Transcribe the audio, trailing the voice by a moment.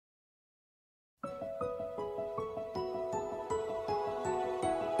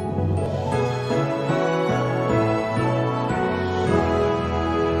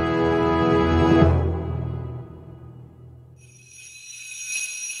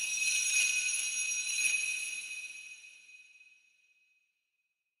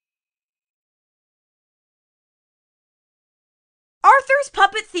Arthur's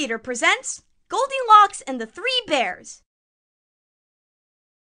Puppet Theater presents Goldilocks and the Three Bears.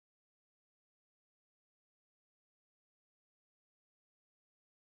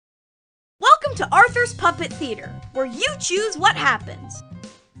 Welcome to Arthur's Puppet Theater, where you choose what happens.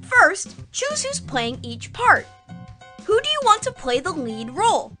 First, choose who's playing each part. Who do you want to play the lead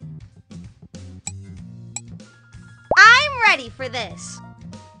role? I'm ready for this.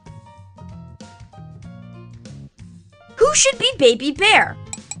 Who should be Baby Bear?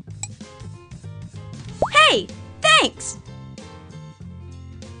 Hey, thanks!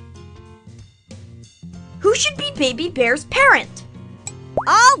 Who should be Baby Bear's parent?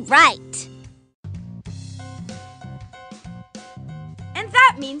 All right. And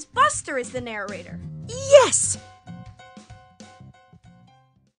that means Buster is the narrator. Yes!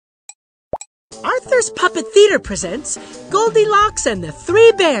 Arthur's Puppet Theater presents Goldilocks and the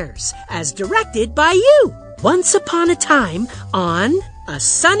Three Bears, as directed by you. Once upon a time, on a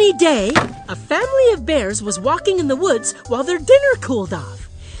sunny day, a family of bears was walking in the woods while their dinner cooled off.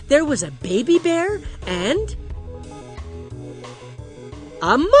 There was a baby bear and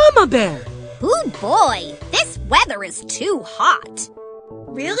a mama bear. Ooh boy, this weather is too hot.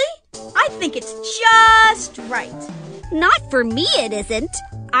 Really? I think it's just right. Not for me it isn't.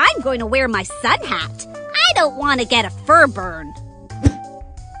 I'm going to wear my sun hat. I don't want to get a fur burn.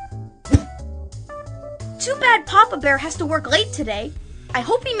 Too bad Papa Bear has to work late today. I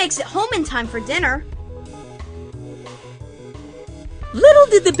hope he makes it home in time for dinner. Little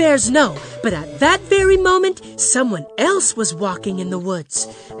did the bears know, but at that very moment, someone else was walking in the woods,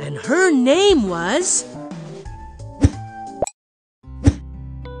 and her name was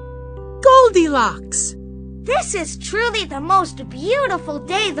Goldilocks. This is truly the most beautiful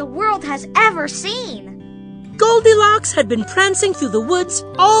day the world has ever seen. Goldilocks had been prancing through the woods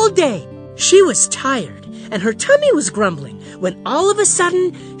all day. She was tired, and her tummy was grumbling when all of a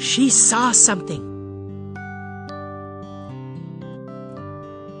sudden she saw something.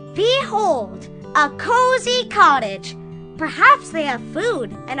 Behold, a cozy cottage. Perhaps they have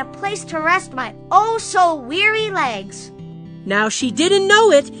food and a place to rest my oh-so-weary legs. Now she didn't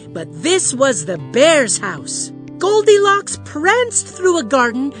know it, but this was the bear's house. Goldilocks pranced through a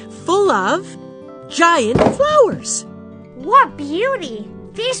garden full of giant flowers. What beauty!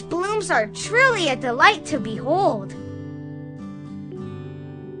 These blooms are truly a delight to behold.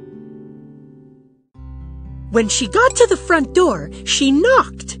 When she got to the front door, she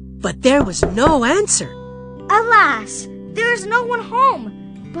knocked, but there was no answer. Alas, there is no one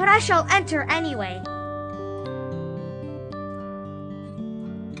home, but I shall enter anyway.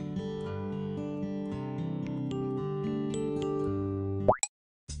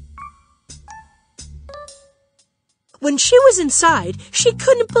 When she was inside, she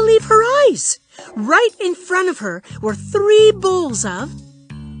couldn't believe her eyes. Right in front of her were 3 bowls of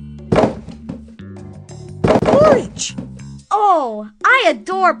porridge. Oh, I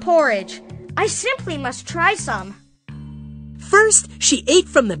adore porridge. I simply must try some. First, she ate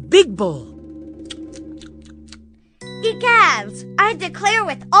from the big bowl. Egads, I declare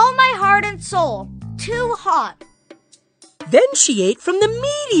with all my heart and soul, too hot. Then she ate from the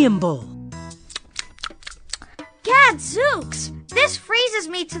medium bowl. Gadzooks, this freezes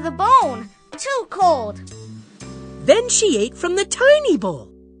me to the bone. Too cold. Then she ate from the tiny bowl.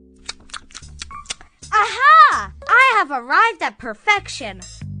 Aha! I have arrived at perfection.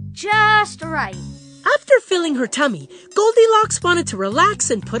 Just right. After filling her tummy, Goldilocks wanted to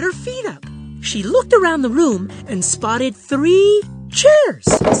relax and put her feet up. She looked around the room and spotted 3 chairs,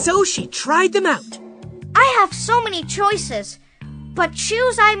 so she tried them out. I have so many choices, but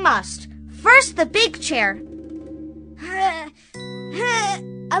choose I must. First, the big chair.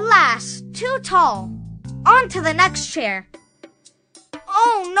 Alas, too tall. On to the next chair.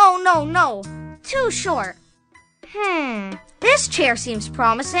 Oh, no. Too short. This chair seems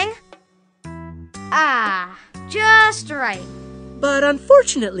promising. Ah, just right. But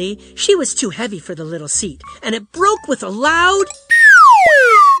unfortunately, she was too heavy for the little seat, and it broke with a loud...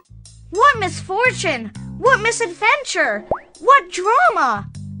 What misfortune! What misadventure! What drama!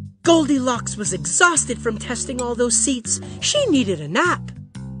 Goldilocks was exhausted from testing all those seats. She needed a nap.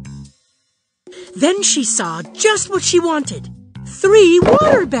 Then she saw just what she wanted. 3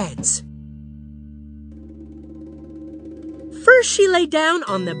 water beds. First, she lay down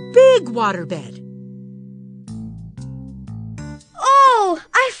on the big water bed. Oh,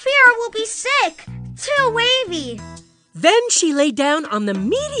 I fear I will be sick. Too wavy. Then she lay down on the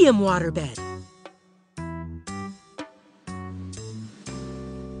medium water bed.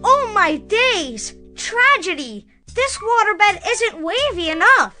 Oh my days! Tragedy! This waterbed isn't wavy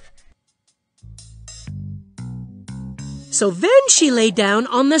enough. So then she lay down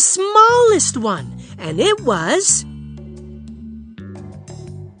on the smallest one, and it was...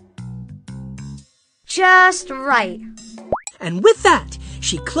 just right. And with that,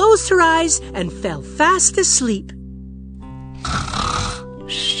 she closed her eyes and fell fast asleep.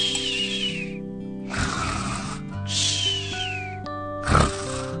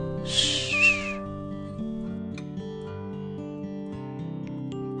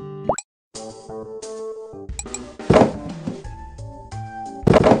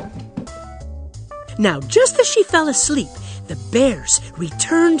 Now, just as she fell asleep, the bears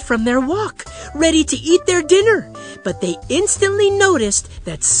returned from their walk, ready to eat their dinner. But they instantly noticed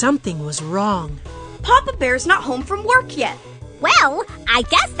that something was wrong. Papa Bear's not home from work yet. Well, I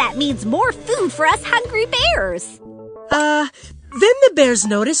guess that means more food for us hungry bears. Then the bears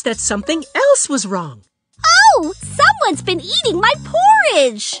noticed that something else was wrong. Oh, someone's been eating my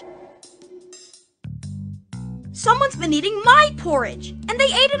porridge. Someone's been eating my porridge, and they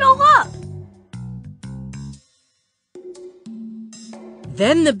ate it all up.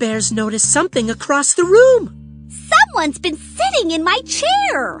 Then the bears noticed something across the room. Someone's been sitting in my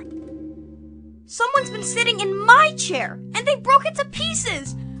chair. Someone's been sitting in my chair, and they broke it to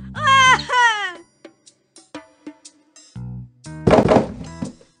pieces. Ah!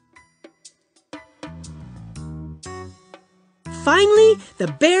 Finally, the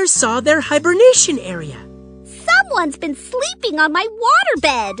bears saw their hibernation area. Someone's been sleeping on my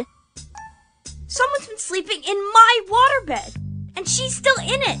waterbed. Someone's been sleeping in my waterbed, and she's still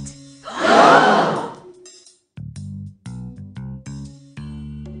in it.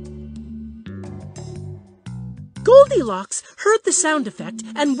 Goldilocks heard the sound effect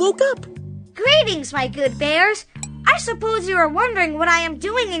and woke up. Greetings, my good bears. I suppose you are wondering what I am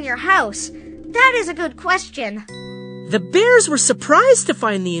doing in your house. That is a good question. The bears were surprised to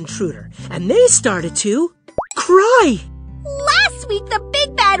find the intruder, and they started to cry. Last week, the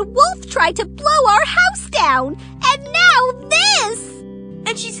big bad wolf tried to blow our house down, and now this!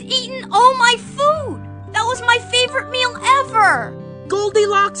 And she's eaten all my food. That was my favorite meal ever.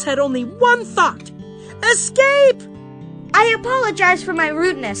 Goldilocks had only one thought. Escape! I apologize for my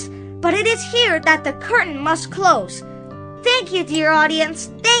rudeness, but it is here that the curtain must close. Thank you, dear audience.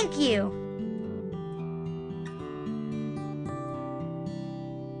 Thank you.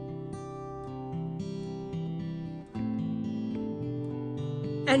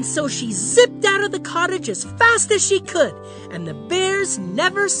 And so she zipped out of the cottage as fast as she could, and the bears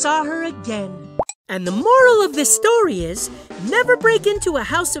never saw her again. And the moral of this story is, never break into a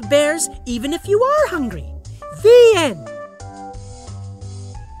house of bears even if you are hungry. The end.